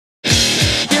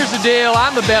the deal.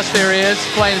 I'm the best there is,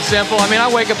 plain and simple. I mean, I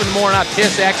wake up in the morning, I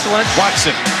piss excellence.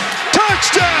 Watson,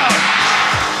 touchdown!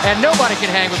 And nobody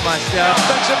can hang with my stuff.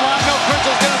 Offensive line, no,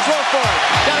 Prince's going to throw for it.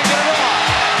 Got to get it off.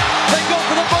 They go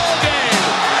for the ball game.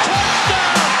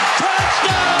 Touchdown!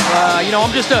 Touchdown!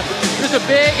 I'm just a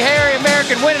big, hairy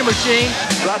American winning machine.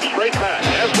 Drops straight back,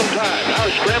 has some time. Now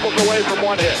he scrambles away from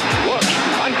one hit. Looks,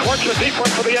 uncorks a deep one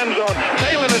for the end zone.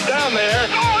 Thielen is down there.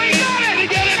 Oh, he got it! He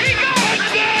got it! He got it!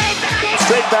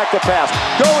 Straight back to pass.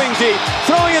 Going deep.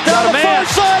 Throwing it down the far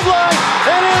sideline.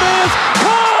 And it is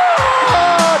caught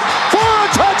for a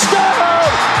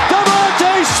touchdown.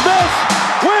 DeVonta Smith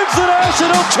wins the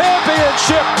national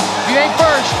championship. If you ain't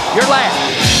first, you're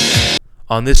last.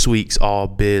 On this week's All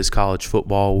Biz College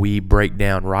Football, we break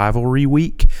down rivalry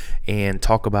week and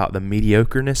talk about the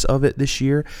mediocreness of it this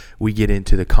year. We get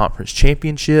into the conference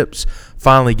championships,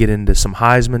 finally get into some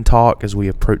Heisman talk as we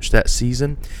approach that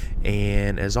season.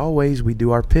 And as always, we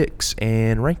do our picks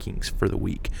and rankings for the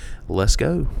week. Let's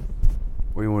go.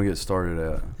 Where do you want to get started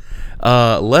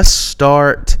at? Let's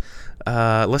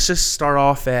just start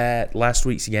off at last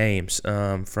week's games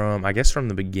from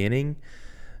the beginning.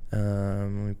 Let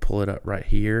me pull it up right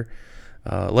here.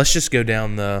 Let's just go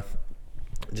down I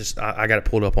got it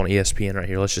pulled up on ESPN right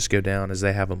here. Let's just go down as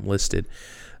they have them listed.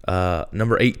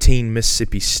 Number 18,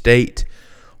 Mississippi State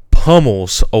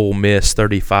pummels Ole Miss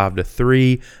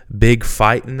 35-3. Big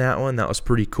fight in that one. That was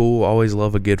pretty cool. Always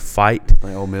love a good fight. I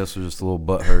think Ole Miss was just a little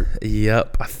butthurt.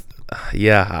 Yep.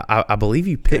 I believe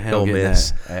you picked Ole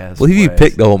Miss. I believe you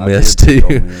picked Ole Miss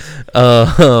too.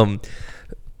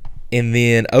 And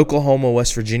then Oklahoma,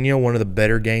 West Virginia, one of the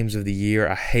better games of the year.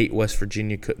 I hate West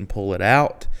Virginia couldn't pull it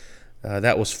out.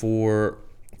 That was for,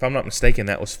 if I'm not mistaken,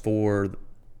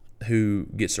 who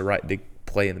gets the right to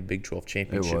play in the Big 12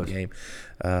 championship game.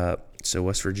 So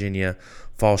West Virginia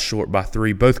falls short by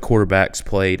 3. Both quarterbacks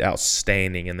played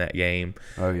outstanding in that game.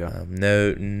 Oh, yeah.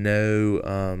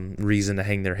 No reason to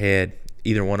hang their head.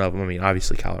 Either one of them. I mean,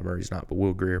 obviously Kyler Murray's not, but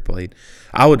Will Grier played.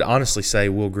 I would honestly say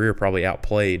Will Grier probably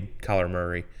outplayed Kyler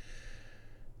Murray.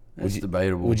 It's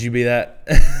debatable. Would you be that?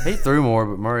 He threw more,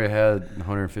 but Murray had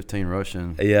 115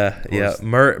 rushing. Yeah.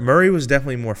 Murray was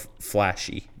definitely more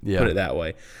flashy, put it that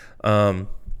way.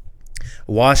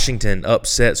 Washington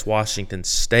upsets Washington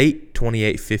State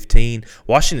 28-15.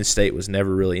 Washington State was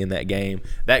never really in that game.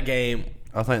 That game,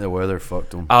 I think the weather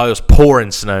fucked them. Oh, it was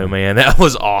pouring snow, man. That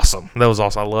was awesome. I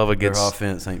love a good. Their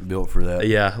offense ain't built for that.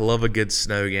 Yeah, I love a good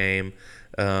snow game.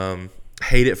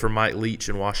 Hate it for Mike Leach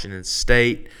and Washington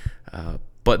State.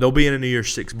 But they'll be in a New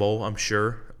Year's Six Bowl, I'm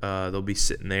sure. They'll be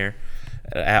sitting there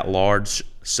at large.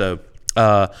 So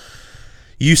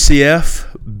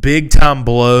UCF, big-time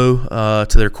blow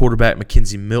to their quarterback,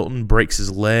 Mackenzie Milton, breaks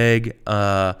his leg.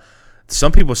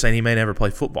 Some people are saying he may never play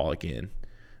football again.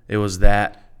 It was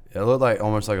that. It looked like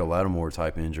almost like a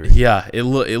Lattimore-type injury. Yeah, it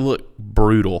looked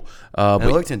brutal. But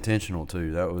it looked intentional,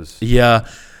 too. That was. Yeah,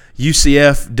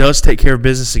 UCF does take care of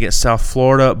business against South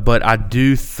Florida, but I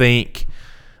do think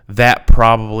that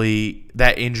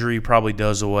injury probably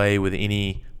does away with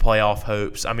any playoff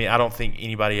hopes. I mean, I don't think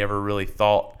anybody ever really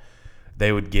thought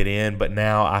they would get in, but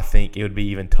now I think it would be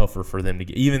even tougher for them to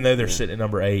get, even though they're sitting at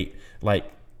number 8. Like,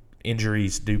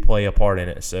 injuries do play a part in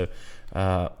it. So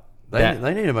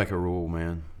they need to make a rule,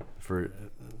 man.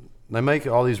 They make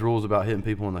all these rules about hitting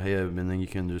people in the head, and then you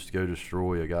can just go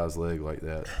destroy a guy's leg like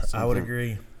that. I would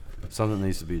agree. Something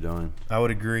needs to be done. I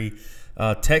would agree.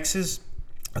 Texas,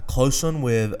 a close one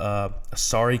with a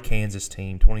sorry Kansas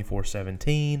team,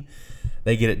 24-17.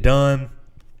 They get it done.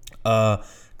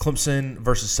 Clemson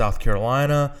versus South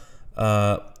Carolina.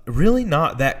 Really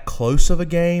not that close of a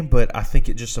game, but I think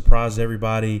it just surprised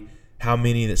everybody how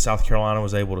many that South Carolina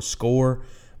was able to score.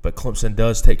 But Clemson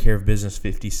does take care of business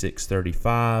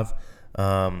 56-35.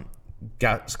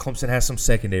 Clemson has some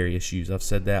secondary issues. I've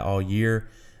said that all year.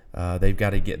 They've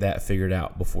got to get that figured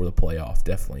out before the playoff,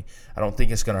 definitely. I don't think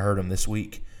it's going to hurt them this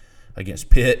week against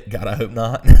Pitt. God, I hope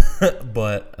not.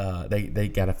 But they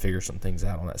got to figure some things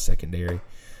out on that secondary.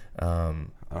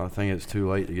 I think it's too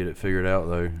late to get it figured out,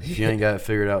 though. If you ain't got it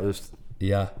figured out this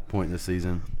point in the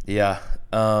season. Yeah.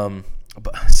 But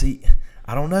see,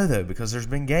 I don't know, though, because there's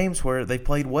been games where they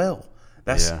played well.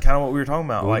 That's kind of what we were talking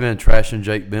about. We've been trashing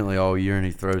Jake Bentley all year, and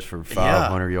he throws for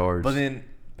 500 yards. But then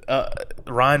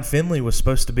Ryan Finley was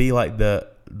supposed to be like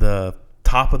the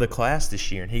top of the class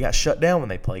this year, and he got shut down when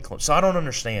they played Clemson. So I don't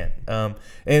understand. And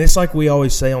it's like we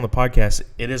always say on the podcast,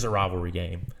 it is a rivalry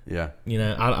game. Yeah.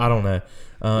 I don't know.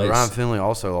 Ryan Finley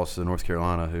also lost to North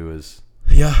Carolina, who is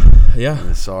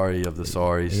the sorry of the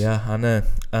sorries. Yeah, I know.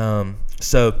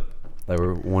 So they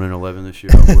were 1-11 this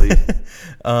year, I believe.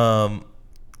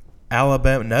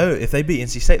 Alabama. No, if they beat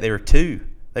NC State, they were 2.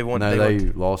 They won. No, they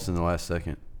lost in the last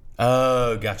second.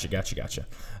 Oh, gotcha.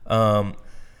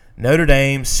 Notre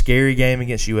Dame, scary game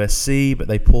against USC, but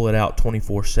they pull it out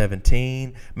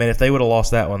 24-17. Man, if they would have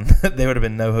lost that one, there would have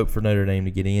been no hope for Notre Dame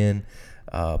to get in.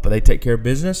 But they take care of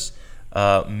business.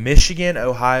 Michigan,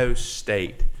 Ohio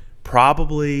State,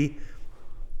 probably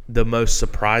the most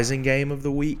surprising game of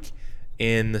the week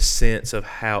in the sense of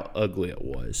how ugly it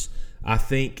was. I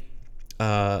think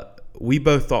we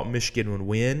both thought Michigan would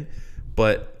win,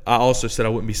 but I also said I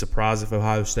wouldn't be surprised if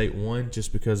Ohio State won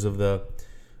just because of the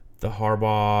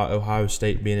Harbaugh, Ohio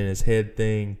State being in his head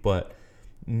thing, but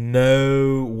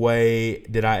no way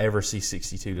did I ever see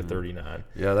 62-39.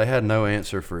 Yeah, they had no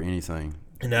answer for anything.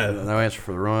 No answer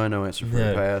for the run, no answer for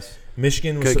the pass.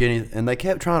 Michigan was and they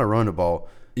kept trying to run the ball.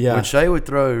 Yeah. When Shea would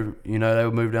throw, they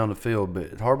would move down the field,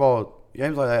 but Harbaugh,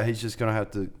 games like that, he's just going to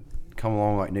have to come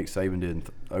along like Nick Saban did and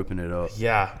open it up.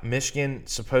 Yeah, Michigan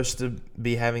supposed to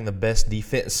be having the best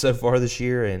defense so far this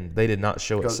year, and they did not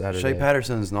show it Saturday. Shea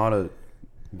Patterson's not a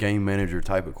game manager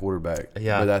type of quarterback.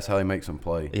 Yeah, but that's how he makes them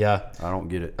play. Yeah, I don't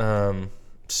get it. That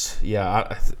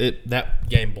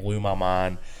game blew my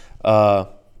mind.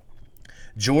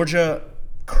 Georgia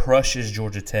crushes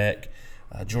Georgia Tech.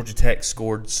 Georgia Tech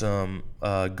scored some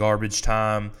garbage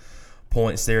time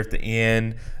points there at the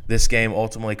end. This game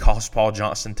ultimately cost Paul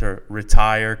Johnson to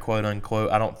retire, quote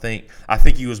unquote. I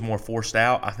think he was more forced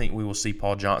out. I think we will see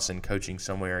Paul Johnson coaching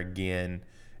somewhere again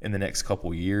in the next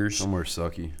couple years. Somewhere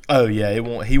sucky. Oh yeah,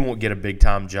 he won't get a big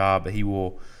time job, but he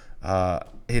will.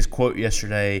 His quote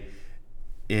yesterday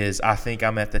is, "I think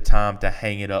I'm at the time to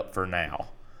hang it up for now."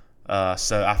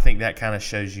 So I think that kind of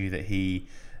shows you that he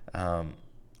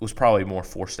was probably more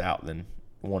forced out than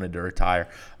wanted to retire.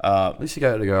 At least he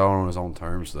got to go on his own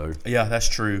terms, though. Yeah, that's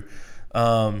true.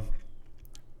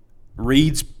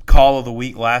 Reed's call of the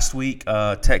week last week,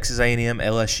 Texas A&M,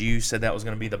 LSU, said that was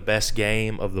going to be the best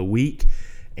game of the week.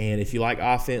 And if you like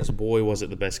offense, boy, was it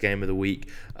the best game of the week.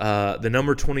 The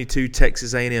number 22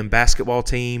 Texas A&M basketball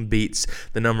team beats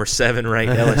the number 7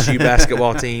 ranked LSU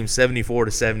basketball team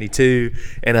 74-72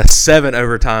 in a 7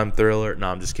 overtime thriller. No,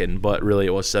 I'm just kidding, but really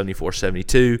it was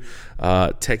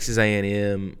 74-72. Texas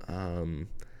A&M.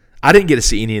 I didn't get to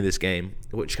see any of this game,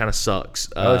 which kind of sucks.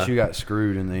 LSU got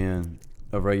screwed in the end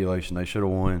of regulation. They should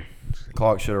have won. The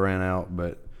clock should have ran out,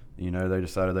 but they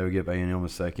decided they would give A&M a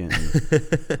second.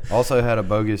 Also had a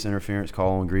bogus interference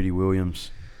call on Greedy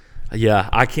Williams. Yeah,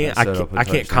 I can't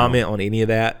comment on any of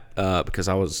that because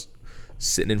I was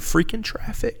sitting in freaking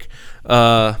traffic.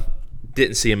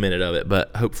 Didn't see a minute of it,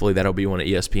 but hopefully that'll be one of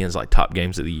ESPN's top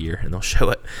games of the year, and they'll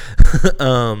show it.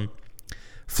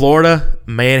 Florida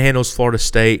manhandles Florida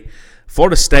State.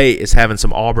 Florida State is having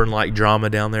some Auburn-like drama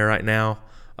down there right now.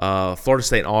 Florida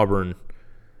State and Auburn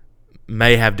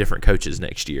may have different coaches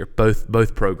next year,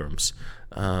 both programs.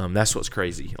 That's what's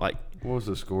crazy. What was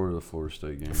the score of the Florida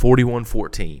State game?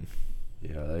 41-14.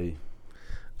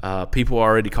 Yeah, people are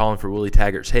already calling for Willie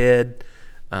Taggart's head.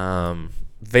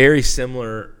 Very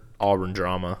similar Auburn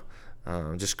drama.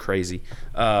 Just crazy.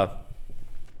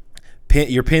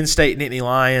 Your Penn State Nittany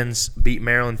Lions beat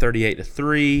Maryland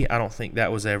 38-3. I don't think that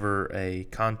was ever a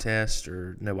contest,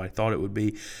 or nobody thought it would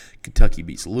be. Kentucky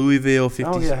beats Louisville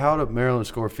 50. How did Maryland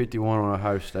score 51 on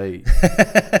Ohio State?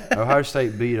 Ohio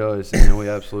State beat us, and then we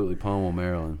absolutely pummeled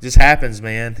Maryland. Just happens,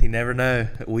 man. You never know.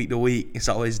 Week to week, it's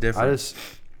always different.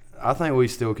 I think we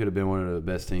still could have been one of the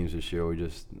best teams this year. We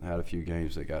just had a few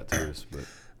games that got to us, but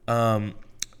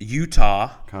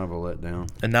Utah, kind of a letdown.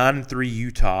 A 9-3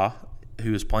 Utah,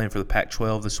 who is playing for the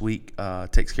Pac-12 this week,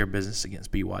 takes care of business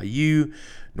against BYU.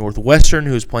 Northwestern,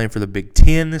 who is playing for the Big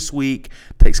Ten this week,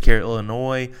 takes care of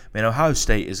Illinois. Man, Ohio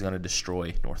State is going to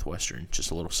destroy Northwestern.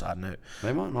 Just a little side note.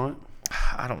 They might not.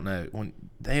 I don't know. When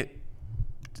they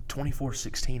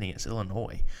 24-16 against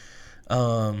Illinois.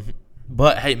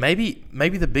 But hey, maybe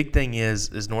the big thing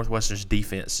is Northwestern's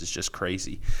defense is just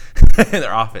crazy.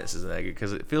 Their offense isn't that good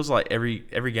because it feels like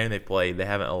every game they played, they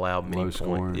haven't allowed many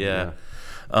points. Yeah.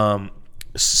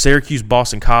 Syracuse,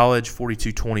 Boston College,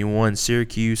 42-21.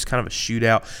 Syracuse, kind of a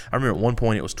shootout. I remember at one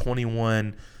point it was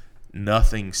 21-0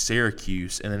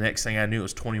 Syracuse, and the next thing I knew it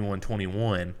was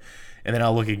 21-21. And then I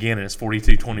look again and it's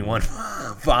 42-21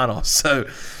 final. So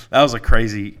that was a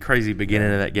crazy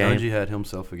beginning of that game. Dungy had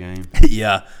himself a game.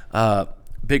 Yeah.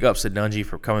 Big ups to Dungy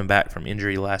for coming back from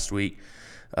injury last week.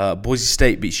 Boise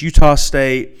State beats Utah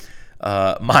State.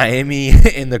 Miami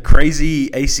in the crazy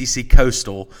ACC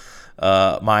Coastal.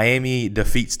 Miami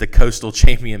defeats the Coastal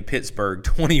champion Pittsburgh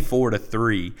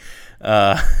 24-3.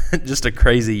 Just a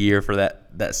crazy year for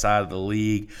that side of the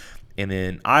league. And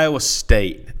then Iowa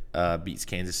State beats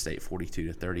Kansas State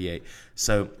 42-38.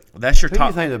 So that's your top. Who do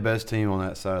you think the best team on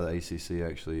that side of the ACC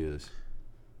actually is?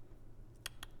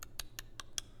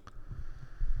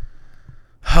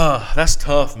 That's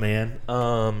tough, man.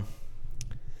 I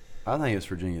think it's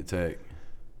Virginia Tech.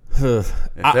 If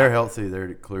they're healthy,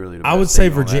 they're clearly the best I would say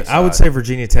team on that I would side. say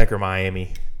Virginia Tech or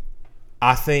Miami.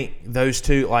 I think those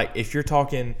two, like, if you're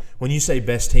talking, when you say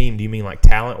best team, do you mean like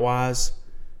talent-wise?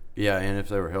 Yeah, and if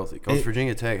they were healthy. Because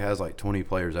Virginia Tech has like 20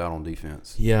 players out on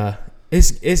defense. Yeah.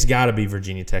 It's got to be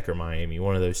Virginia Tech or Miami,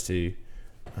 one of those two.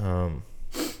 I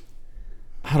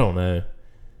don't know.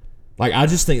 Like, I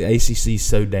just think the ACC is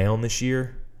so down this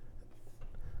year.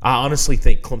 I honestly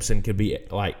think Clemson could be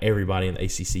like everybody in the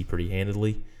ACC pretty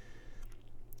handedly.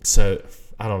 So,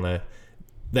 I don't know.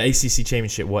 The ACC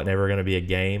championship wasn't ever going to be a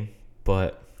game,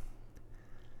 but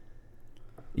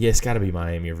yeah, it's got to be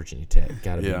Miami or Virginia Tech.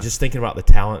 Got to be. Just thinking about the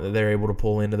talent that they're able to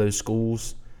pull into those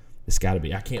schools, it's got to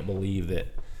be. I can't believe that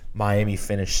Miami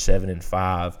finished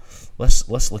 7-5.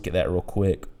 Let's look at that real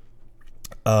quick.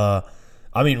 I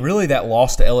mean, really, that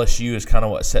loss to LSU is kind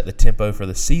of what set the tempo for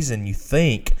the season, you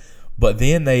think. But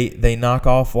then they knock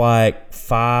off like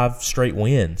 5 straight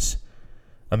wins.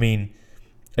 I mean,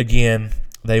 again,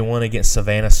 they won against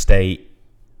Savannah State,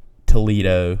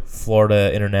 Toledo,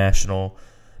 Florida International,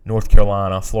 North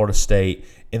Carolina, Florida State,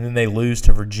 and then they lose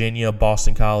to Virginia,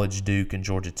 Boston College, Duke, and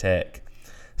Georgia Tech.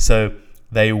 So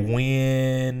they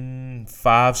win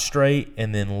 5 straight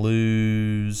and then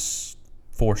lose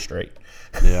 4 straight.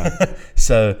 Yeah.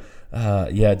 So,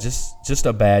 just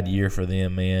a bad year for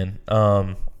them, man.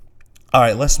 All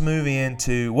right, let's move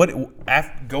into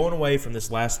going away from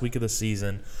this last week of the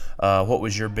season. What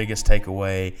was your biggest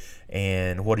takeaway,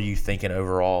 and what are you thinking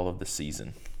overall of the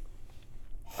season?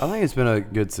 I think it's been a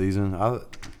good season.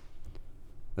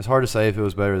 It's hard to say if it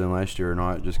was better than last year or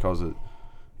not, just because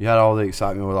you had all the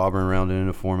excitement with Auburn rounding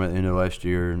into form at the end of last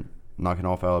year and knocking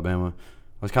off Alabama. I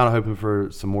was kind of hoping for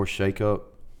some more shakeup.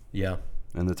 Yeah.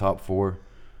 In the top 4.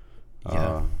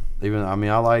 Yeah.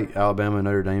 I like Alabama and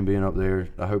Notre Dame being up there.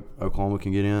 I hope Oklahoma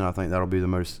can get in. I think that'll be the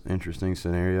most interesting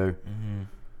scenario. Mm-hmm.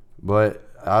 But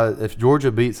if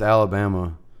Georgia beats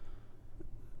Alabama,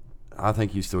 I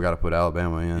think you still got to put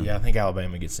Alabama in. Yeah, I think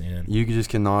Alabama gets in. You just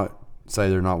cannot say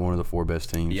they're not one of the 4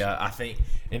 best teams. Yeah, I think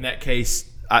in that case,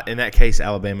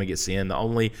 Alabama gets in.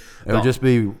 It would just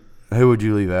be, who would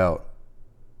you leave out?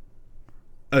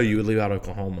 Oh, you would leave out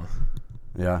Oklahoma.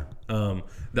 Yeah.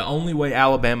 The only way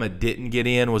Alabama didn't get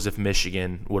in was if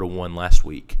Michigan would have won last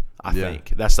week. I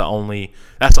think that's the only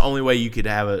way you could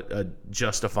have a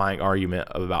justifying argument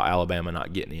about Alabama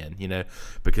not getting in. You know,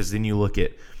 because then you look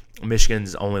at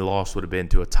Michigan's only loss would have been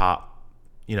to a top,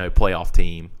 playoff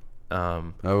team.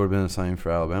 That would have been the same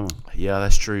for Alabama. Yeah,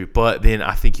 that's true. But then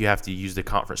I think you have to use the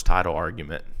conference title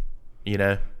argument.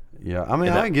 Yeah, I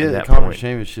mean, I get the conference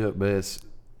championship, but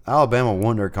Alabama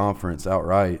won their conference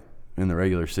outright in the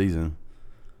regular season.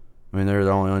 I mean, they're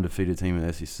the only undefeated team in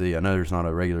the SEC. I know there's not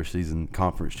a regular season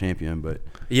conference champion, but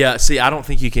yeah. See, I don't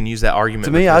think you can use that argument.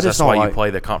 To me, I just that's why you play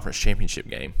the conference championship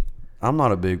game. I'm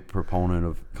not a big proponent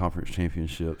of conference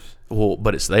championships. Well,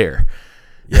 but it's there.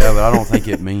 Yeah, but I don't think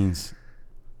it means.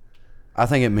 I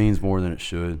think it means more than it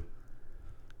should.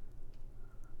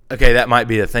 Okay, that might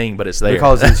be a thing, but it's there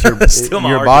because it's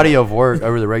your body of work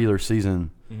over the regular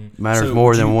season matters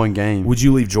more than one game. Would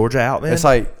you leave Georgia out, man? It's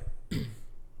like.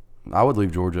 I would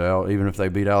leave Georgia out even if they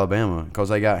beat Alabama because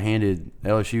they got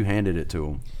LSU handed it to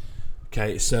them.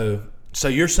 Okay, so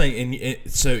you're saying,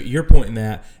 so you're pointing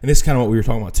that, and this is kind of what we were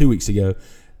talking about 2 weeks ago.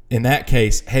 In that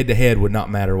case, head-to-head would not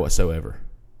matter whatsoever.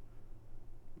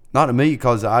 Not to me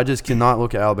because I just cannot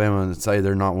look at Alabama and say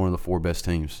they're not one of the 4 best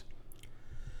teams.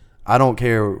 I don't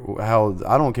care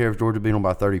if Georgia beat them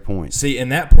by 30 points. See, in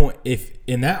that point, if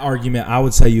in that argument, I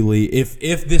would say you leave.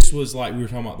 If this was like we were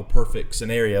talking about the perfect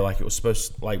scenario, like it was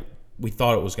like we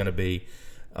thought it was going to be,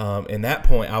 in that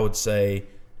point, I would say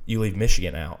you leave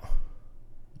Michigan out.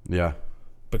 Yeah.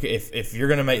 Because if you're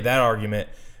going to make that argument,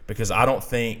 because I don't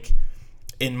think,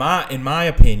 in my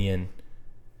opinion,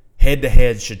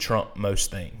 head-to-head should trump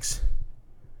most things.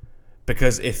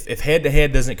 Because if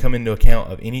head-to-head doesn't come into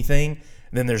account of anything,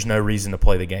 then there's no reason to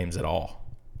play the games at all.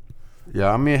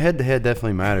 Yeah, I mean, head-to-head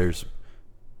definitely matters.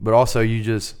 But also,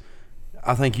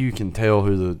 I think you can tell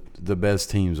who the best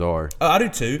teams are. I do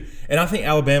too. And I think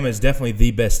Alabama is definitely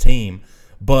the best team.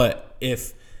 But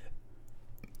if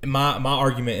my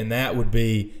argument in that would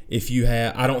be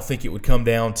I don't think it would come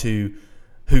down to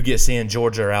who gets in,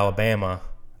 Georgia or Alabama.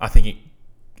 I think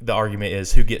the argument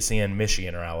is who gets in,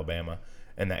 Michigan or Alabama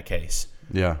in that case.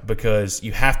 Yeah. Because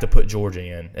you have to put Georgia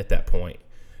in at that point.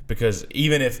 Because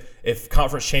even if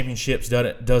conference championships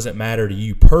doesn't matter to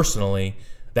you personally,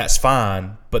 that's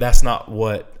fine. But that's not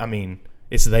what – I mean,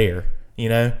 it's there, you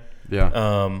know?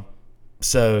 Yeah.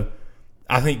 So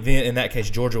I think then in that case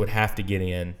Georgia would have to get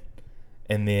in.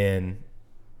 And then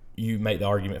you make the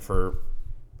argument for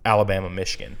Alabama,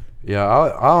 Michigan. Yeah,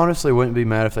 I honestly wouldn't be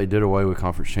mad if they did away with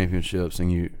conference championships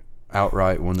and you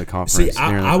outright won the conference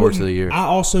during the course of the year. I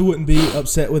also wouldn't be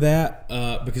upset with that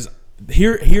because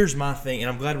here's my thing, and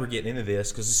I'm glad we're getting into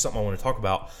this because this is something I want to talk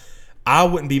about. I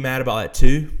wouldn't be mad about that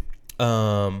too.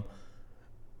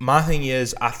 My thing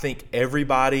is, I think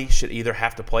everybody should either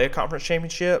have to play a conference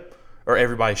championship or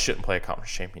everybody shouldn't play a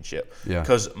conference championship. Yeah.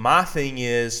 Because my thing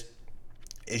is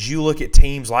you look at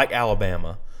teams like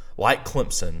Alabama, like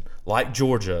Clemson, like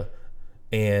Georgia,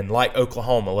 and like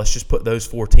Oklahoma, let's just put those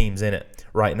 4 teams in it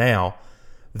right now,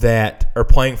 that are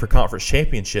playing for conference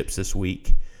championships this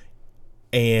week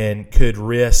and could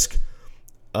risk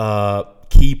a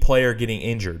key player getting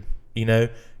injured,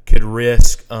 could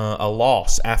risk a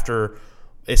loss after,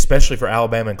 especially for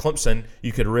Alabama and Clemson,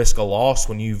 you could risk a loss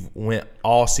when you've went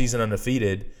all season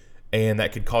undefeated, and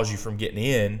that could cause you from getting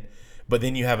in. But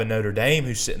then you have a Notre Dame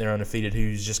who's sitting there undefeated,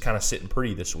 who's just kind of sitting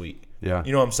pretty this week. Yeah.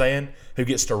 You know what I'm saying? Who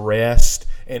gets to rest.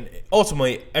 And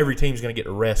ultimately, every team's going to get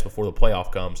to rest before the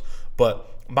playoff comes. But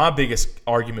my biggest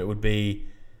argument would be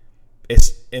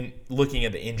it's in looking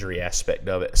at the injury aspect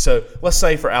of it. So let's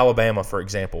say for Alabama, for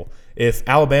example, if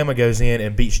Alabama goes in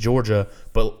and beats Georgia,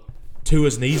 but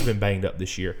Tua's knee's been banged up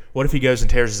this year, what if he goes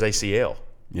and tears his ACL?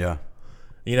 Yeah.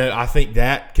 I think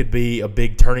that could be a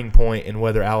big turning point in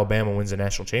whether Alabama wins a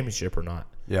national championship or not.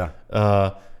 Yeah.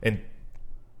 And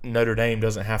Notre Dame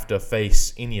doesn't have to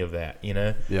face any of that,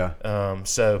 Yeah.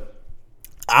 So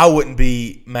I wouldn't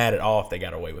be mad at all if they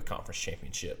got away with conference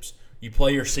championships. You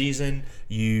play your season,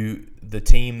 the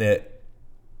team that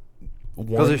won.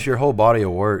 Because it's your whole body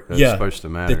of work that's supposed to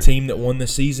matter. The team that won the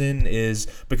season is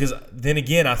 – because then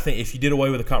again, I think if you did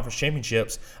away with the conference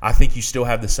championships, I think you still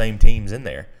have the same teams in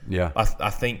there. Yeah.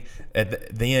 I think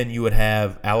then you would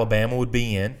have Alabama would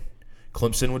be in,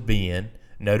 Clemson would be in,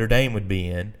 Notre Dame would be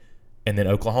in, and then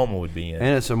Oklahoma would be in.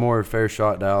 And it's a more fair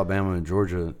shot to Alabama and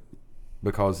Georgia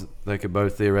because they could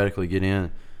both theoretically get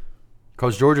in.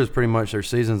 Because Georgia's pretty much their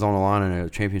season's on the line in a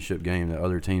championship game that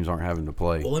other teams aren't having to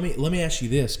play. Well, let me ask you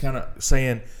this, kind of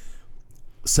saying,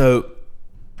 so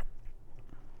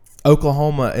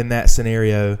Oklahoma in that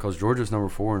scenario, because Georgia's number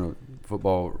 4 in the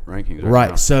football rankings. Right.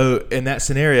 Now. So in that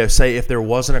scenario, say if there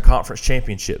wasn't a conference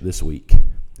championship this week,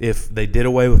 if they did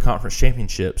away with conference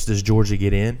championships, does Georgia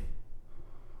get in?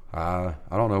 I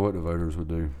don't know what the voters would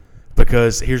do.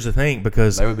 Because here's the thing,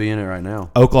 because they would be in it right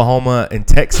now. Oklahoma and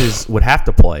Texas would have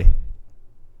to play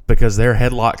because they're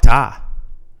headlock tie.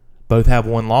 Both have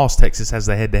one loss. Texas has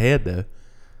the head-to-head, though.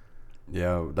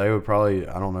 Yeah, they would probably,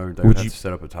 I don't know, they would have to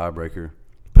set up a tiebreaker.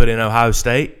 Put in Ohio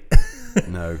State?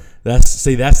 No. That's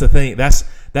the thing. That's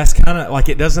kind of like,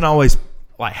 it doesn't always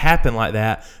like happen like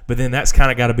that, but then that's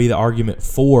kind of got to be the argument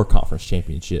for conference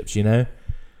championships,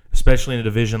 especially in a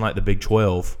division like the Big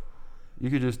 12. You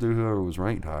could just do whoever was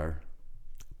ranked higher.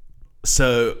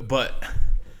 So, but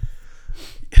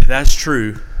that's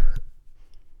true.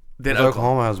 Then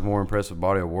Oklahoma has a more impressive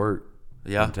body of work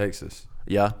than Texas.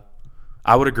 Yeah,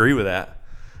 I would agree with that,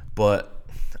 but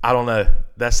I don't know.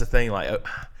 That's the thing. Like,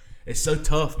 it's so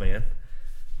tough, man.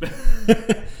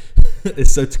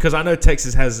 It's so because I know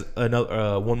Texas has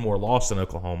another one more loss than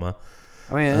Oklahoma.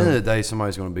 I mean, at the end of the day,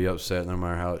 somebody's going to be upset no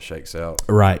matter how it shakes out.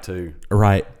 Right. Too.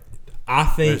 Right. I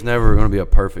think there's never going to be a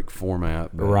perfect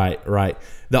format. But. Right.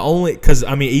 The only because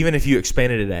I mean, even if you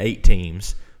expanded it to 8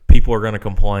 teams, people are going to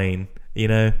complain.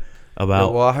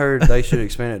 About. Well, I heard they should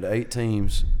expand it to 8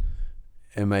 teams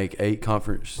and make 8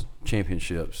 conference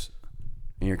championships,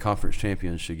 and your conference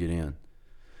champions should get in.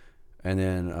 And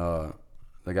then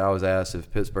the guy was asked if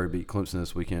Pittsburgh beat Clemson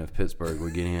this weekend, if Pittsburgh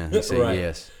would get in. He said right.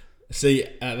 yes. See,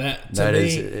 that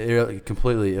is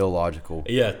completely illogical.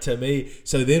 Yeah, to me.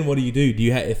 So then what do you do?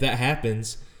 If that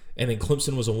happens, and then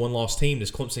Clemson was a 1-loss team, does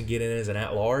Clemson get in as an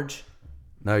at-large?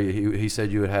 No, he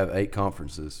said you would have 8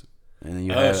 conferences. And then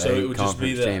you have so 8 it would conference just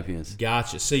be the champions.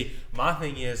 Gotcha. See, my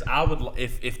thing is, I would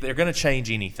if they're going to change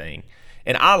anything,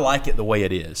 and I like it the way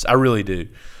it is. I really do.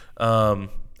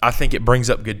 I think it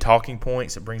brings up good talking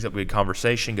points. It brings up good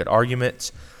conversation, good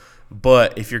arguments.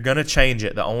 But if you're going to change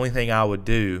it, the only thing I would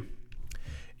do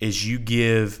is you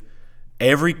give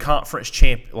every conference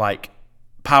champion, like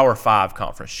Power 5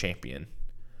 conference champion,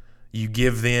 you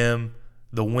give them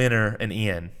the winner an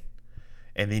in.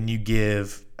 And then you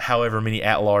give however many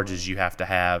at-larges you have to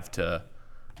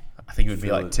I think it would be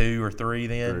like 2 or 3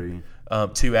 then.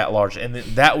 2 at-large. And then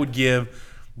that would give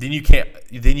then you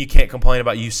can't complain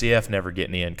about UCF never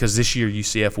getting in because this year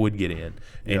UCF would get in.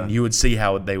 And you would see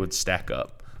how they would stack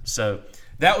up. So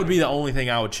that would be the only thing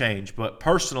I would change. But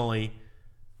personally,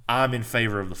 I'm in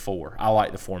favor of the 4. I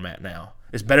like the format now.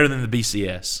 It's better than the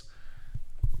BCS.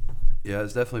 Yeah,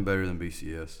 it's definitely better than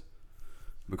BCS.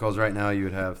 Because right now you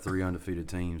would have 3 undefeated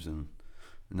teams, and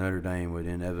Notre Dame would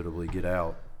inevitably get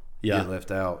left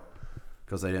out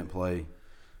because they didn't play.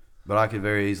 But I could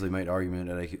very easily make the argument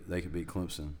that they could beat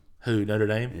Clemson. Who, Notre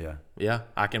Dame? Yeah. Yeah,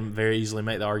 I can very easily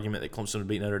make the argument that Clemson would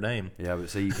beat Notre Dame. Yeah, but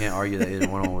see, you can't argue that either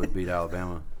one of them would beat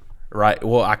Alabama. Right.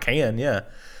 Well, I can, yeah.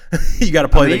 You got to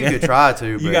play the game. You could try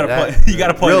to, but you got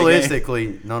to play realistically,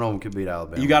 the game. none of them could beat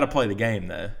Alabama. You got to play the game,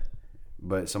 though.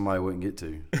 But somebody wouldn't get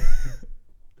to.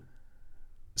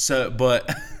 So,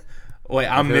 but wait,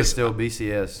 I missed. Still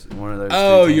BCS, one of those.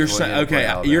 Oh, you're saying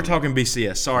okay. You're talking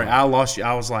BCS. Sorry, I lost you.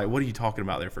 I was like, what are you talking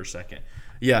about there for a second?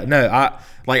 Yeah, no,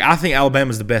 I think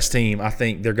Alabama's the best team. I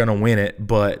think they're going to win it.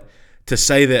 But to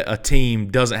say that a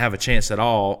team doesn't have a chance at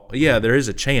all, yeah, there is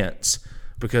a chance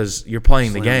because you're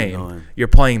playing the game. You're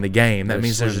playing the game. That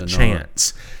means there's a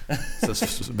chance.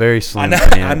 It's very slim.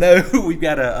 I know we've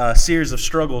got a series of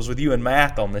struggles with you and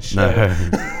math on this show.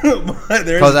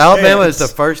 Because Alabama is the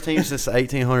first team since the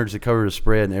 1800s to cover the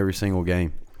spread in every single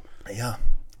game. Yeah,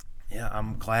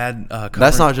 I'm glad.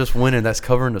 That's not just winning; that's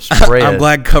covering the spread. I'm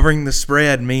glad covering the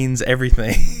spread means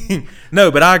everything. No,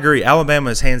 but I agree. Alabama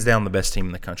is hands down the best team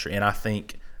in the country, and I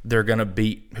think they're going to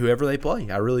beat whoever they play.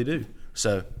 I really do.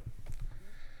 So,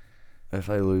 if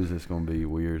they lose, it's going to be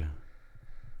weird.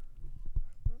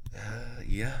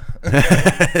 Yeah.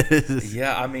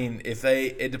 Yeah, I mean,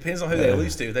 it depends on who they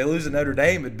lose to. If they lose to Notre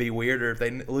Dame, it'd be weird. Or if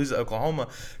they lose to Oklahoma.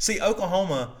 See,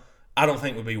 Oklahoma, I don't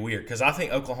think would be weird because I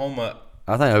think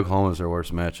Oklahoma's their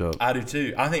worst matchup. I do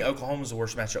too. I think Oklahoma's the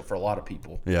worst matchup for a lot of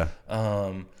people. Yeah.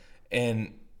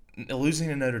 And losing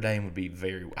to Notre Dame would be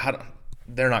they're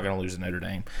not going to lose to Notre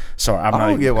Dame. Sorry, I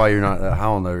don't get why you're not that high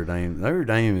on Notre Dame. Notre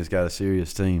Dame has got a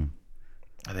serious team.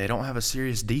 They don't have a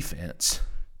serious defense.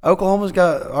 Oklahoma's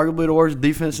got arguably the worst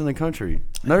defense in the country.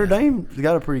 Notre Dame's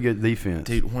got a pretty good defense.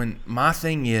 Dude, when my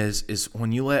thing is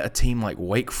when you let a team like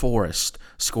Wake Forest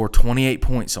score 28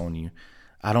 points on you,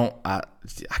 I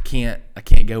can't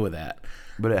go with that.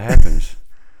 But it happens.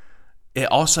 It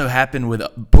also happened with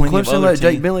plenty of other Clemson let teams.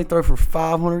 Jake Bentley throw for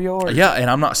 500 yards. Yeah, and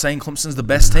I'm not saying Clemson's the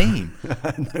best team.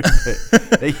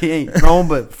 He ain't thrown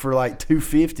but for like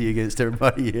 250 against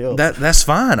everybody else. That's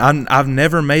fine. I've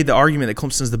never made the argument that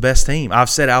Clemson's the best team. I've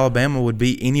said Alabama would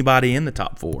beat anybody in the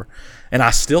top 4, and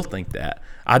I still think that.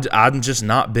 I'm just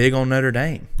not big on Notre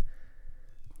Dame.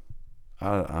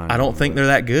 I don't think they're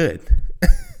that good.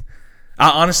 I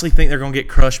honestly think they're going to get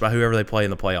crushed by whoever they play in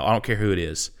the playoff. I don't care who it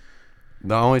is.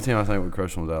 The only team I think would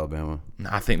crush them is Alabama.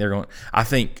 I think they're going. I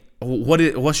think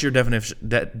what's your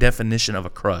definition of a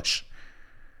crush?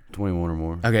 21 or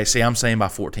more. Okay, see, I'm saying by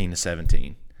 14 to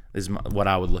 17 is what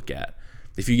I would look at.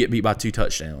 If you get beat by 2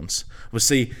 touchdowns, well,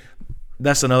 see,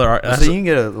 that's another. So you can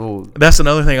get a little. That's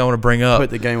another thing I want to bring up.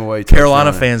 Put the game away.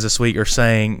 Carolina fans this week are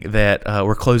saying that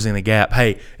we're closing the gap.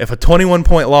 Hey, if a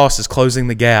 21-point loss is closing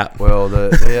the gap, well, they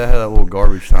had that little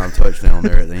garbage time touchdown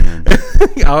there at the end.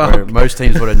 Where most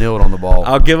teams would have kneeled on the ball.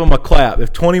 I'll give them a clap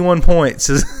if 21 points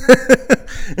is.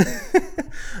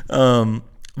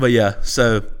 But yeah,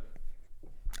 so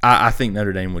I think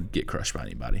Notre Dame would get crushed by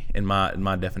anybody in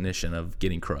my definition of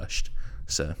getting crushed.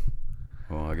 So.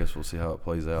 Well, I guess we'll see how it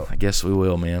plays out. I guess we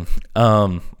will, man.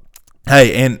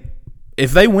 Hey, and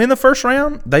if they win the first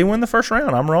round, they win the first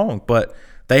round. I'm wrong, but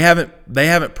they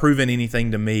haven't proven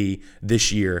anything to me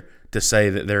this year to say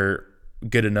that they're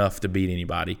good enough to beat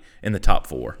anybody in the top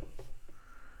 4.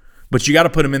 But you got to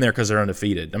put them in there because they're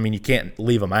undefeated. I mean, you can't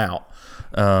leave them out.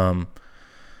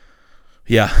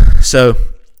 Yeah. So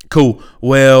cool.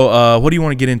 Well, what do you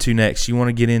want to get into next? You want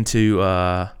to get into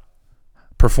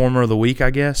Performer of the Week, I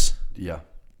guess. Yeah,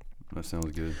 that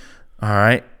sounds good. All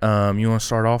right. You want to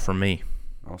start off or me?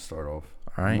 I'll start off.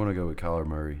 All right. I'm going to go with Kyler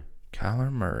Murray.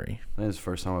 Kyler Murray. I think it's the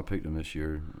first time I picked him this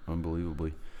year,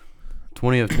 unbelievably.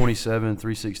 20 of 27,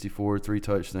 364, 3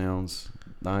 touchdowns,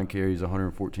 9 carries,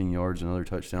 114 yards, another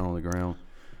touchdown on the ground.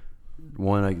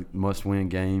 Won a must-win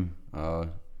game.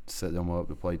 Set them up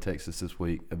to play Texas this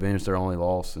week. Advantage their only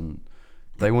loss, and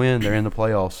if they win, they're in the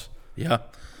playoffs. Yeah.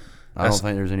 I don't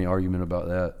think there's any argument about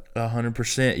that.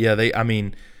 100%. Yeah,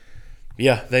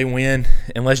 they win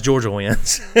unless Georgia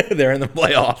wins. They're in the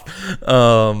playoff.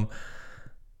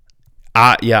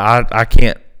 I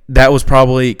can't. That was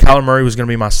probably Kyler Murray was going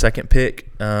to be my second pick.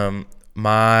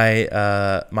 My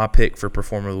pick for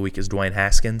Performer of the Week is Dwayne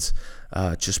Haskins,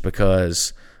 just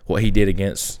because what he did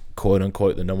against quote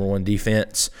unquote the number 1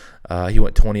 defense. He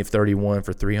went 20 of 31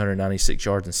 for 396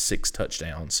 yards and 6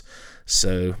 touchdowns.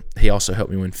 So he also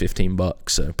helped me win $15,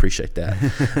 so appreciate that.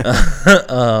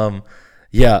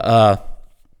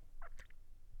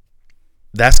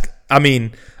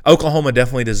 Oklahoma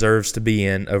definitely deserves to be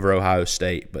in over Ohio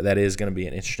State, but that is going to be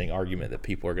an interesting argument that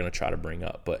people are going to try to bring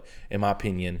up. But in my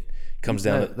opinion, it comes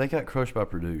down to – they got crushed by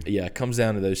Purdue. Yeah, it comes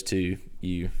down to those two.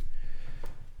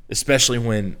 Especially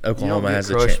when Oklahoma has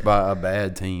a chance. You don't get crushed by a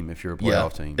bad team if you're a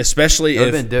playoff team. Especially it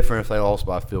would have been different if they lost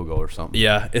by a field goal or something.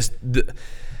 Yeah,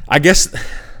 I guess –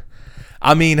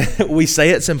 I mean, we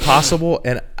say it's impossible,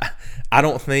 and I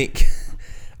don't think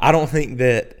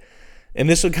that – and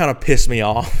this would kind of piss me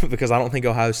off because I don't think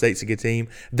Ohio State's a good team.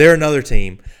 They're another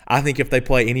team. I think if they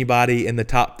play anybody in the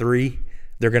top 3,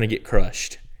 they're going to get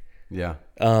crushed. Yeah.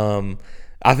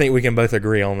 I think we can both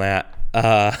agree on that.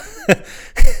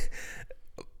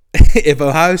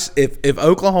 If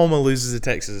Oklahoma loses to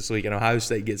Texas this week and Ohio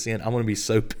State gets in, I'm going to be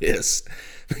so pissed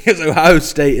because Ohio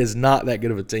State is not that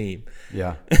good of a team.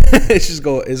 Yeah. It's just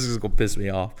going to piss me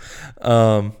off.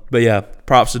 But yeah,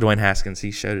 props to Dwayne Haskins.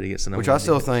 He showed it against the number. Which I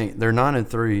still think they're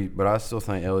 9-3, but I still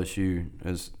think LSU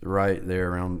is right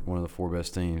there around one of the 4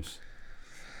 best teams.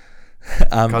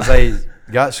 Because they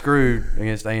got screwed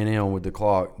against A&M with the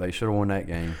clock. They should have won that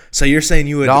game. So you're saying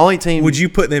you would? The only team. Would you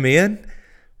put them in?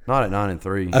 Not at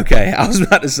 9-3. Okay, I was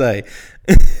about to say.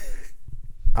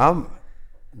 10-2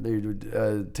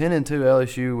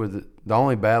 LSU with the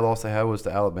only bad loss they had was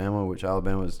to Alabama, which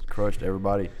Alabama's crushed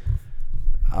everybody.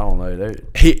 I don't know.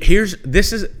 Because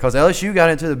LSU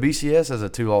got into the BCS as a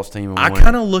 2-loss team. I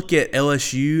kind of look at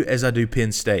LSU as I do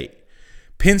Penn State.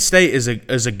 Penn State is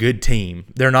a good team.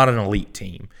 They're not an elite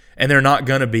team, and they're not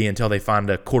going to be until they find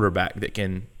a quarterback that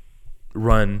can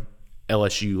run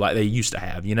LSU like they used to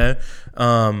have.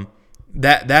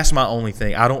 That's my only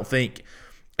thing. I don't think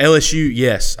LSU.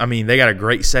 Yes, I mean they got a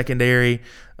great secondary.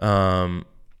 Great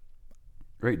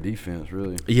defense,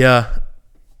 really. Yeah,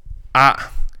 I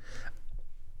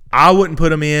wouldn't put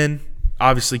them in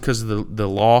obviously because of the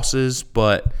losses,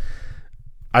 but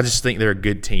I just think they're a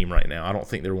good team right now. I don't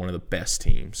think they're one of the best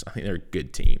teams. I think they're a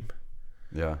good team.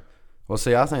 Yeah. Well,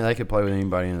 see, I think they could play with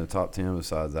anybody in the top 10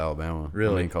 besides Alabama.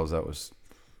 Really? Because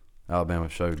Alabama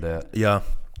showed that. Yeah.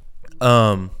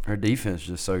 Her defense is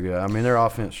just so good. I mean, their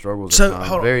offense struggles at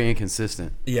times. Very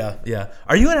inconsistent. Yeah, yeah.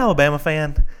 Are you an Alabama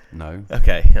fan? No.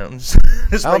 Okay. I'm just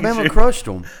Alabama crushed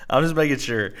them. I'm just making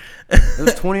sure. It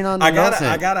was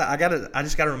 29-0. I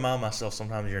just gotta remind myself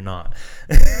sometimes you're not.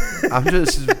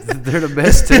 They're the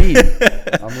best team.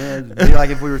 I mean, it'd be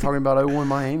like if we were talking about 0-1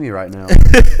 Miami right now.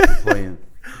 Playing.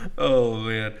 Oh,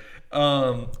 man.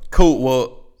 Cool.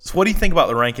 Well, so what do you think about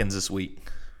the rankings this week?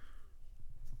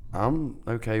 I'm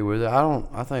okay with it.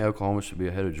 I think Oklahoma should be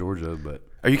ahead of Georgia, but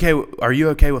are you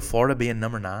okay with Florida being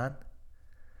number 9?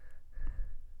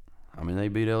 I mean, they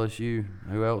beat LSU.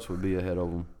 Who else would be ahead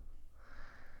of them?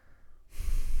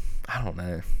 I don't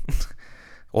know.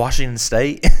 Washington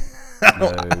State?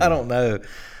 I don't know.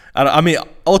 I mean,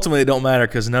 ultimately it don't matter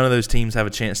because none of those teams have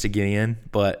a chance to get in,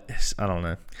 but I don't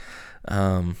know.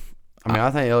 I mean,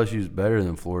 I think LSU's better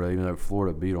than Florida, even though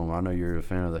Florida beat them. I know you're a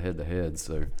fan of the head-to-head,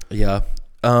 so. Yeah.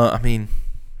 I mean.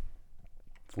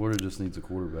 Florida just needs a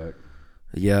quarterback.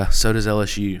 Yeah, so does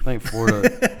LSU. I think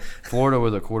Florida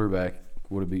with a quarterback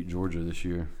would have beat Georgia this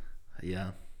year.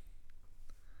 Yeah.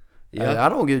 I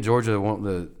don't get Georgia wanting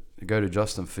to go to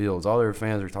Justin Fields. All their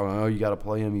fans are talking, oh, you got to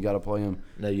play him, you got to play him.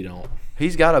 No, you don't.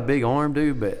 He's got a big arm,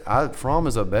 dude, but Fromm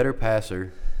is a better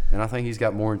passer, and I think he's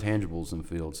got more intangibles than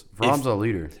Fields. Fromm's a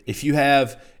leader.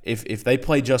 If they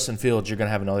play Justin Fields, you're going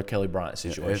to have another Kelly Bryant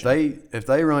situation. If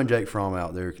they run Jake Fromm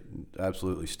out, they're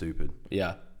absolutely stupid.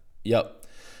 Yeah. Yep.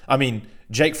 I mean,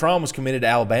 Jake Fromm was committed to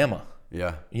Alabama.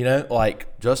 Yeah.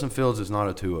 Justin Fields is not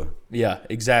a Tua. Yeah,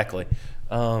 exactly.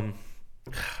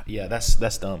 Yeah,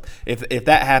 that's dumb. If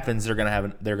that happens, they're gonna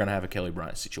have a Kelly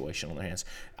Bryant situation on their hands.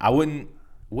 I wouldn't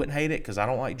hate it because I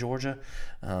don't like Georgia,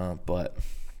 but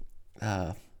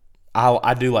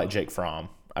I do like Jake Fromm.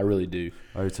 I really do.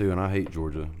 I do too, and I hate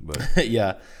Georgia, but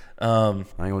yeah. I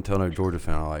ain't gonna tell no Georgia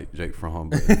fan I like Jake Fromm.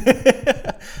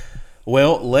 But.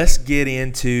 Well, let's get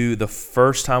into the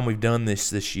first time we've done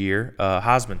this year,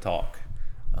 Heisman talk.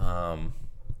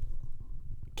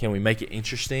 Can we make it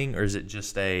interesting, or is it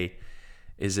just I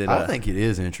think it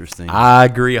is interesting. I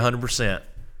agree 100%.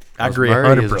 I agree 100%.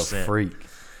 Murray is a freak.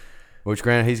 Which,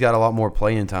 granted, he's got a lot more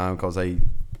playing time because they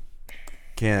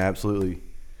can absolutely.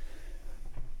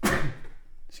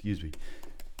 Excuse me.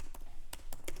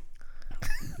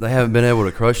 They haven't been able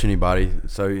to crush anybody,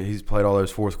 so he's played all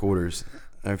those fourth quarters.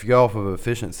 And if you go off of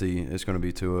efficiency, it's going to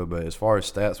be Tua. But as far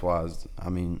as stats wise, I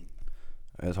mean,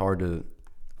 it's hard to.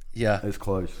 Yeah, it's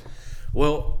close.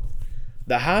 Well,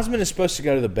 the Heisman is supposed to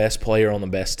go to the best player on the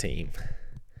best team.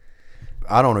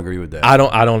 I don't agree with that. I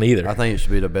don't either. I think it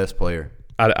should be the best player.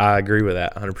 I agree with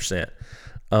that 100%.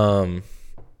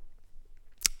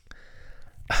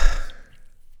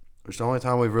 Which the only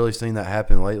time we've really seen that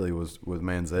happen lately was with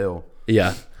Manziel.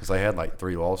 Yeah. Because they had like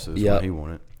 3 losses when he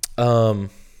won it.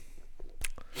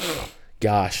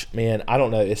 Gosh, man, I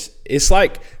don't know. It's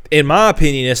like, in my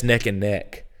opinion, it's neck and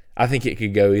neck. I think it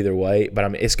could go either way, but I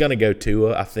mean, it's going to go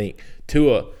Tua. I think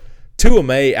Tua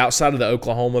may, outside of the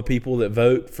Oklahoma people that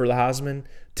vote for the Heisman,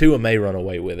 Tua may run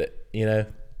away with it, you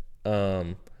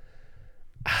know.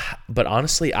 But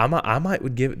honestly, I might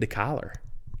would give it to Kyler.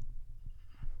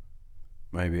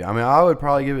 Maybe. I mean, I would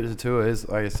probably give it to Tua.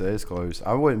 Like I said, it's close.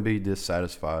 I wouldn't be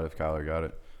dissatisfied if Kyler got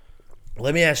it.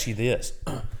 Let me ask you this.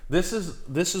 This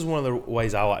is one of the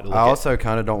ways I like to look at it. I also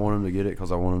kind of don't want him to get it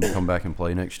because I want him to come back and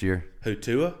play next year. Who,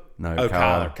 Tua? No, oh,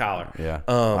 Kyler. Kyler. Yeah.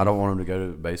 I don't want him to go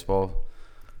to baseball.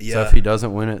 Yeah. So if he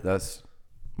doesn't win it, that's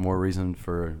more reason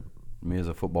for me as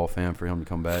a football fan for him to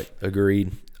come back.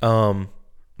 Agreed.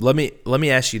 Let me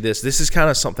ask you this. This is kind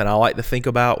of something I like to think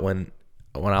about when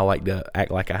I like to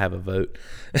act like I have a vote.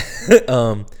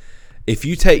 If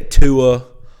you take Tua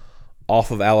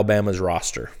off of Alabama's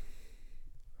roster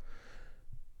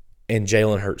and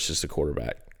Jalen Hurts is the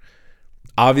quarterback,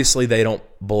 obviously they don't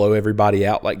blow everybody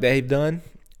out like they've done.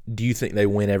 Do you think they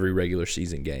win every regular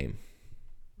season game?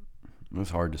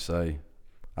 It's hard to say.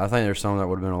 I think there's some that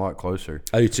would have been a lot closer.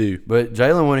 I do too. But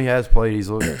Jalen, when he has played, he's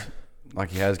looked like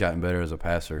he has gotten better as a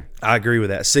passer. I agree with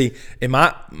that. See, in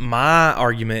my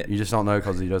argument, you just don't know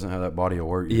because he doesn't have that body of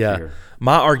work. Yeah,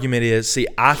 my argument is,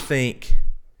 I think,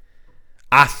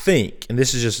 and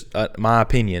this is just my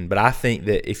opinion, but I think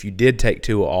that if you did take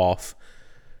Tua off,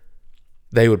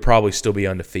 they would probably still be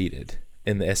undefeated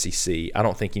in the SEC. I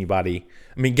don't think anybody.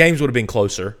 I mean, games would have been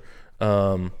closer.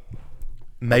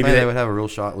 Maybe they would have a real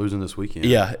shot losing this weekend.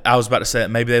 Yeah, I was about to say that.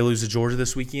 Maybe they lose to Georgia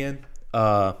this weekend.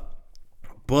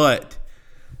 But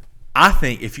I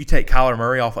think if you take Kyler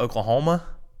Murray off Oklahoma,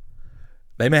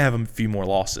 they may have a few more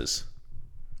losses.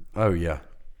 Oh, yeah.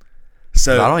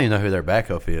 So I don't even know who their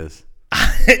backup is.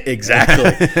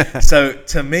 Exactly. So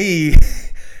to me,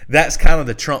 that's kind of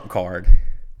the trump card.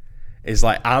 Is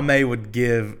like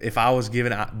if I was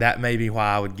given, that may be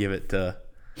why I would give it to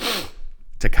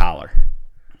Kyler.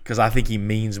 Because I think he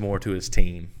means more to his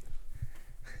team.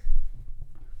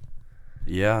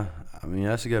 Yeah, I mean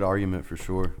that's a good argument for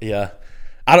sure. Yeah,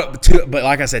 but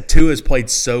like I said, Tua has played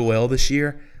so well this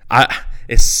year.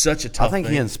 It's such a tough. I think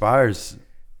he inspires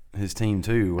his team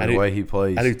too with the way he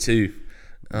plays. I do too.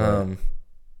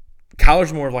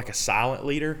 Kyler's more of like a silent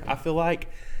leader, I feel like.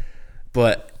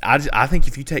 But I think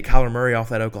if you take Kyler Murray off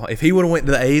that Oklahoma, if he would have went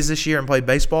to the A's this year and played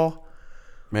baseball,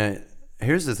 man.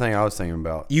 Here's the thing I was thinking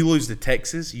about. You lose to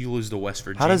Texas, you lose to West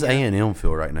Virginia. How does A&M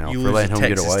feel right now for letting him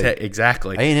get away?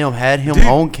 Exactly. A&M had him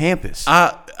on campus.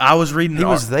 I was reading. He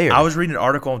was there. I was reading an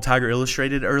article on Tiger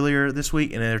Illustrated earlier this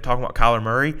week, and they're talking about Kyler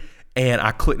Murray. And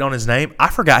I clicked on his name.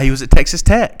 I forgot he was at Texas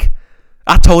Tech.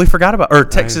 I totally forgot about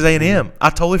Texas A&M.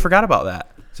 I totally forgot about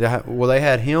that. So, well, they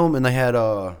had him, and they had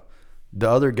the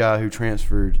other guy who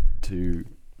transferred to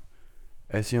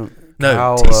SU.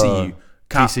 No, TCU.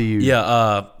 TCU.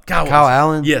 Yeah, Kyle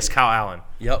Allen? Yes, Kyle Allen.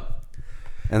 Yep.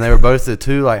 And they were both the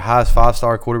two highest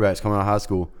 5-star quarterbacks coming out of high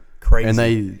school. Crazy. And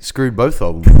they screwed both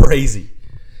of them. Crazy.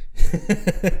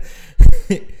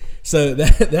 So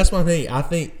that's my thing. I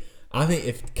think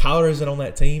if Kyler isn't on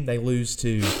that team, they lose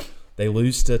to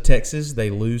Texas. They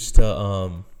lose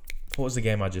to what was the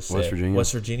game I just said?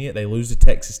 West Virginia. They lose to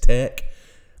Texas Tech.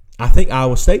 I think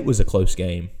Iowa State was a close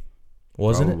game,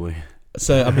 wasn't Probably. it?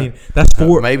 So I mean, that's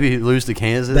 4. Maybe lose to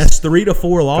Kansas. That's 3 to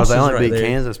 4 losses. Because they only beat there.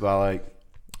 Kansas by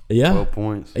 12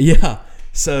 points. Yeah.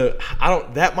 So I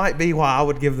don't. That might be why I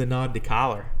would give the nod to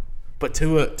Kyler. But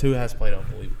Tua has played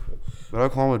unbelievable. But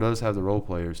Oklahoma does have the role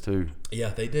players too. Yeah,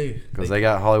 they do. Because they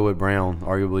got Hollywood Brown,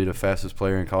 arguably the fastest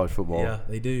player in college football. Yeah,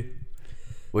 they do.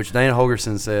 Which Dana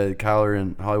Holgorsen said Kyler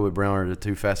and Hollywood Brown are the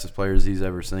 2 fastest players he's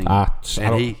ever seen.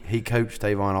 And he coached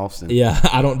Tavon Austin. Yeah,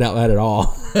 I don't doubt that at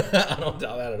all. I don't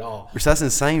doubt that at all. Which that's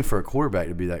insane for a quarterback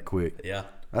to be that quick. Yeah.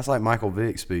 That's like Michael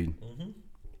Vick speed. Mm-hmm.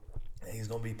 He's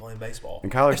going to be playing baseball. And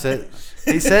Kyler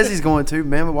says he's going to.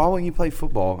 Man, but why wouldn't you play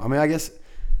football? I mean, I guess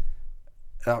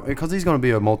because he's going to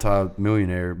be a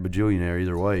multi-millionaire, bajillionaire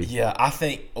either way. Yeah, I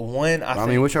think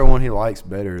whichever one he likes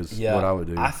better is what I would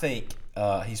do. I think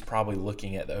he's probably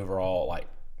looking at the overall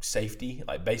safety,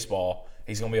 like baseball.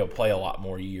 He's going to be able to play a lot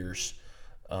more years.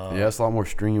 Yeah, it's a lot more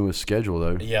strenuous schedule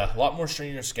though. Yeah, a lot more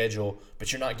strenuous schedule,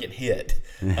 but you're not getting hit,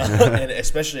 and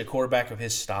especially a quarterback of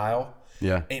his style.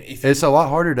 Yeah, and it's a lot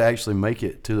harder to actually make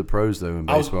it to the pros though in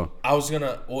baseball.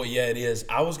 It is.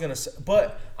 I was gonna say,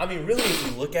 but I mean, really, if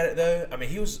you look at it though, I mean,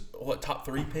 he was top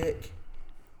 3 pick.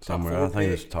 Somewhere, I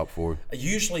think it's top 4.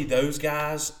 Usually those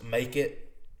guys make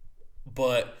it,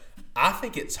 but I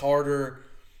think it's harder.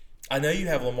 I know you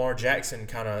have Lamar Jackson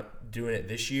kind of doing it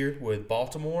this year with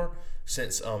Baltimore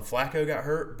since Flacco got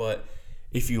hurt, but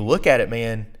if you look at it,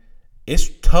 man, it's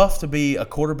tough to be a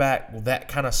quarterback with that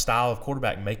kind of style of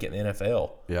quarterback and make it in the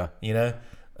NFL. Yeah. You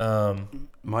know?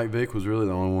 Mike Vick was really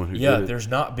the only one who did it. There's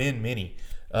not been many.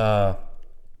 And,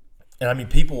 I mean,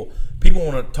 people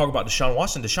want to talk about Deshaun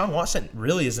Watson. Deshaun Watson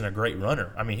really isn't a great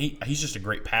runner. I mean, he's just a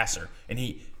great passer, and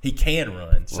he can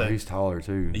run. So. Well, he's taller,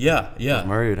 too. Yeah.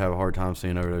 Murray would have a hard time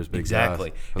seeing over those big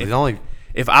Exactly. guys.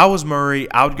 If I was Murray,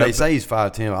 I would go – They say he's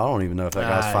 5'10". I don't even know if that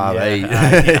guy's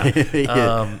 5'8".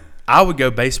 Yeah. I would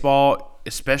go baseball,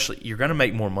 especially – you're going to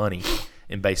make more money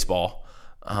in baseball.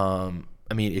 I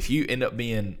mean, if you end up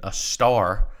being a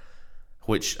star –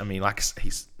 which, I mean, like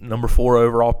he's number 4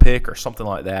 overall pick or something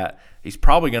like that. He's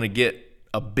probably going to get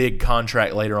a big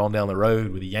contract later on down the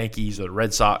road with the Yankees or the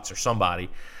Red Sox or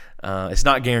somebody. It's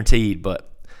not guaranteed, but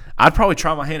I'd probably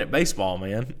try my hand at baseball,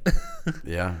 man.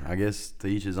 Yeah, I guess to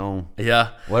each his own.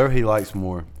 Yeah. Whatever he likes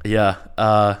more. Yeah.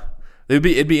 It'd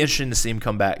be interesting to see him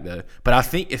come back, though. But I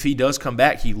think if he does come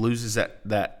back, he loses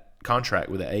that contract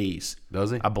with the A's.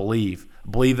 Does he? I believe.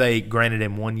 They granted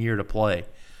him 1 year to play.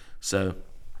 So –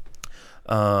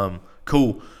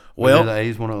 cool. Well, the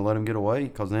A's want to let him get away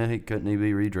because then couldn't he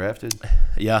be redrafted?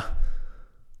 Yeah.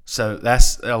 So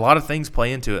that's a lot of things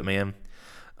play into it, man.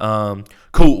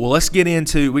 Cool. Well, let's get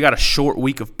into. We got a short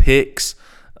week of picks.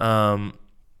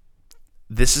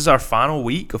 This is our final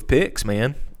week of picks,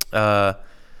 man. I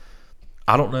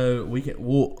don't know.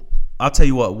 I'll tell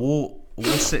you what. We'll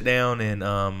sit down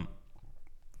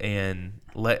and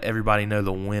let everybody know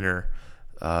the winner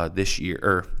this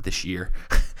year.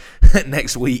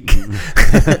 Next week.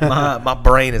 my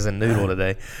brain is a noodle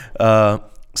today.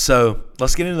 So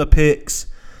let's get into the picks.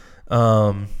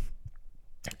 There's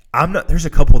a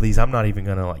couple of these I'm not even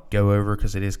gonna go over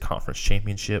because it is conference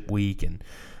championship week and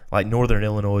like Northern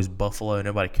Illinois, Buffalo.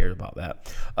 Nobody cares about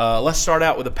that. Let's start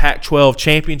out with the Pac-12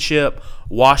 championship.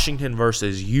 Washington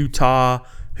versus Utah.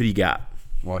 Who do you got?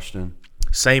 Washington.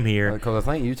 Same here. Because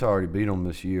I think Utah already beat them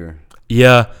this year.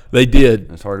 Yeah, they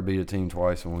did. It's hard to beat a team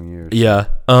twice in 1 year. So. Yeah.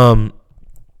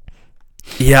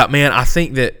 Yeah, man, I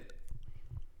think that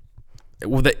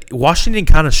Washington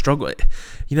kind of struggled.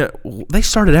 You know, they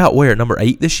started out at number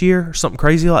 8 this year or something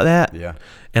crazy like that. Yeah.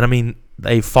 And, I mean,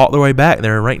 they fought their way back.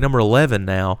 They're ranked number 11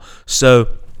 now. So,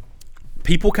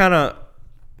 people kind of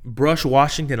brush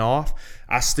Washington off.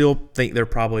 I still think they're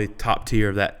probably top tier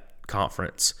of that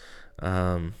conference.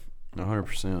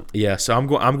 100%. Yeah, so I'm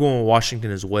going with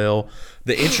Washington as well.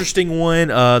 The interesting one,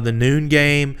 the noon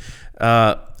game,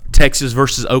 Texas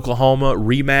versus Oklahoma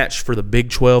rematch for the Big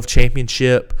 12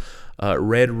 championship.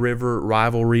 Red River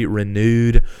rivalry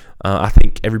renewed. I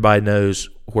think everybody knows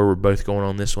where we're both going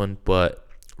on this one, but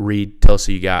Reed, tell us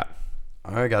who you got.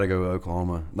 I got to go with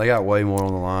Oklahoma. They got way more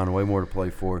on the line, way more to play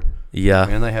for. Yeah.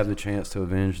 And they have the chance to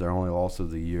avenge their only loss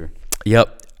of the year.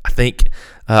 Yep. I think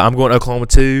I'm going Oklahoma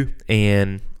too,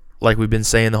 and like we've been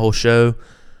saying the whole show,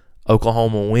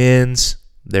 Oklahoma wins,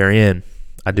 they're in.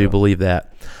 I do believe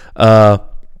that.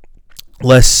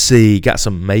 Let's see. Got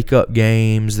some makeup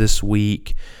games this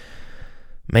week.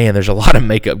 Man, there's a lot of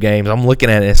makeup games. I'm looking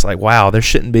at it, it's like, wow, there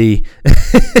shouldn't be.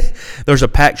 There's a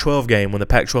Pac-12 game when the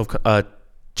Pac-12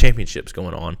 championship's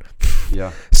going on.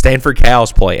 Yeah. Stanford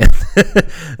Cal's playing.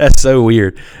 That's so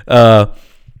weird. All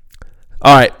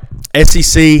right,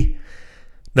 SEC,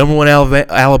 number 1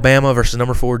 Alabama versus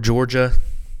number 4 Georgia.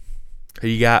 Who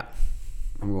you got?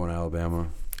 I'm going Alabama.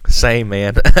 Same,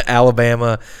 man.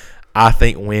 Alabama, I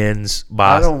think, wins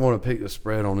by – I don't want to pick the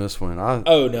spread on this one. I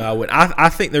wouldn't. I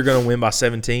think they're going to win by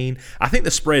 17. I think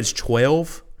the spread's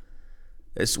 12,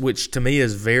 which to me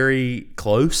is very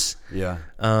close. Yeah.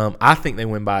 I think they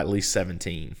win by at least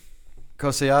 17.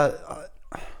 Because, see, I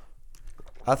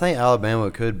think Alabama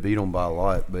could beat them by a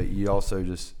lot, but you also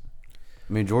just –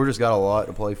 I mean, Georgia's got a lot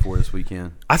to play for this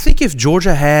weekend. I think if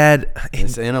Georgia had –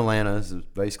 It's in Atlanta. It's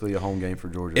basically a home game for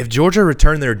Georgia. If Georgia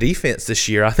returned their defense this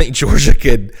year, I think Georgia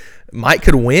could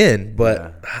win,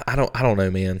 but yeah. I don't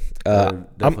know, man. They're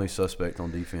definitely suspect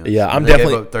on defense. Yeah, I'm they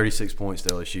definitely gave up 36 points to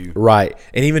LSU. Right,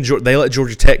 and even they let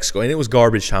Georgia Tech score, and it was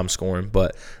garbage time scoring.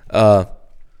 But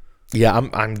yeah,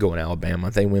 I'm going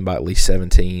Alabama. They win by at least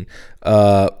 17.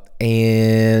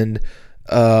 And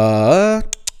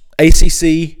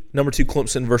ACC. Number 2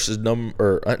 Clemson versus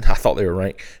I thought they were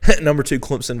ranked. Number 2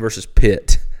 Clemson versus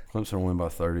Pitt. Clemson will win by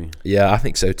 30. Yeah, I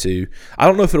think so too. I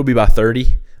don't know if it'll be by 30.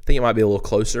 I think it might be a little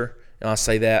closer. And I'll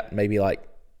say that maybe like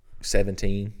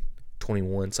 17,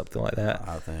 21, something like that.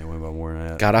 I think they win by more than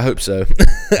that. God, I hope so.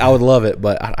 I would love it,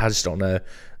 but I just don't know.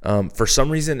 For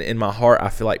some reason in my heart, I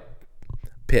feel like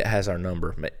Pitt has our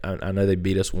number. I know they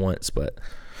beat us once, but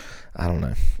I don't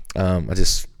know. I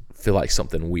just feel like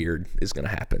something weird is going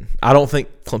to happen. I don't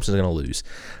think Clemson's going to lose.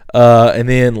 And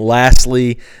then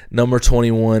lastly, number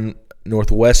 21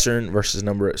 Northwestern versus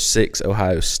number 6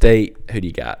 Ohio State. Who do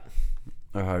you got?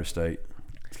 Ohio State.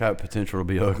 It's got potential to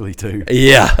be ugly too.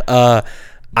 Yeah.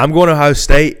 I'm going Ohio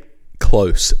State.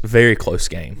 Close. Very close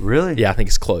game. Really? Yeah, I think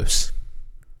it's close.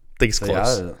 I think it's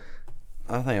close.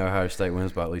 I think Ohio State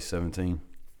wins by at least 17.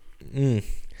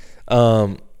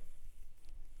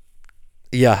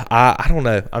 Yeah, I don't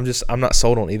know. I'm not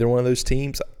sold on either one of those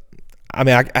teams. I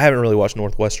mean, I haven't really watched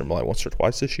Northwestern like once or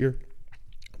twice this year,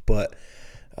 but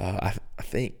I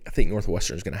think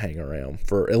Northwestern's going to hang around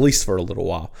for at least for a little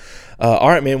while. All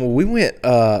right, man. Well, we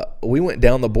went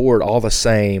down the board all the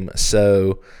same.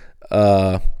 So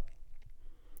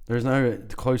there's no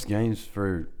close games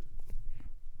for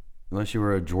unless you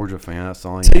were a Georgia fan. That's the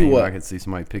only Tell you game what, I could see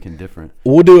somebody picking different.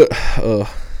 We'll do it.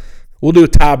 We'll do a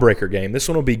tiebreaker game. This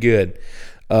one will be good.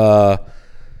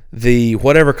 The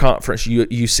whatever conference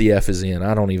UCF is in,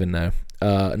 I don't even know.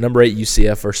 Number 8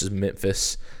 UCF versus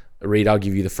Memphis. Reed, I'll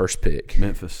give you the first pick.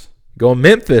 Memphis. Going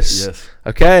Memphis. Yes.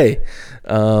 Okay.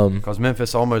 Because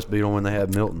Memphis almost beat them when they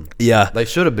had Milton. Yeah. They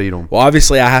should have beat them. Well,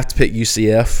 obviously, I have to pick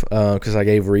UCF because I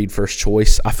gave Reed first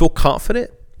choice. I feel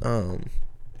confident,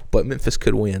 but Memphis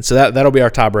could win. So that'll be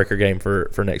our tiebreaker game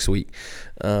for next week.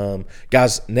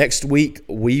 Guys, next week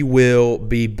we will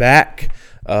be back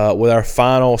with our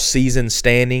final season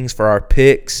standings for our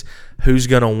picks. Who's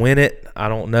going to win it? I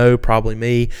don't know. Probably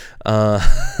me. And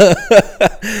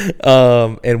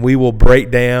we will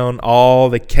break down all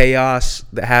the chaos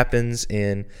that happens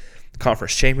in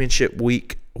conference championship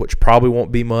week, which probably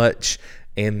won't be much.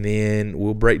 And then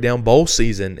we'll break down bowl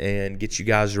season and get you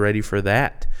guys ready for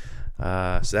that.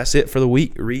 So that's it for the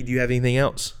week. Reed, do you have anything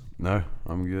else? No,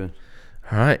 I'm good.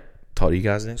 All right. Talk to you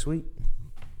guys next week.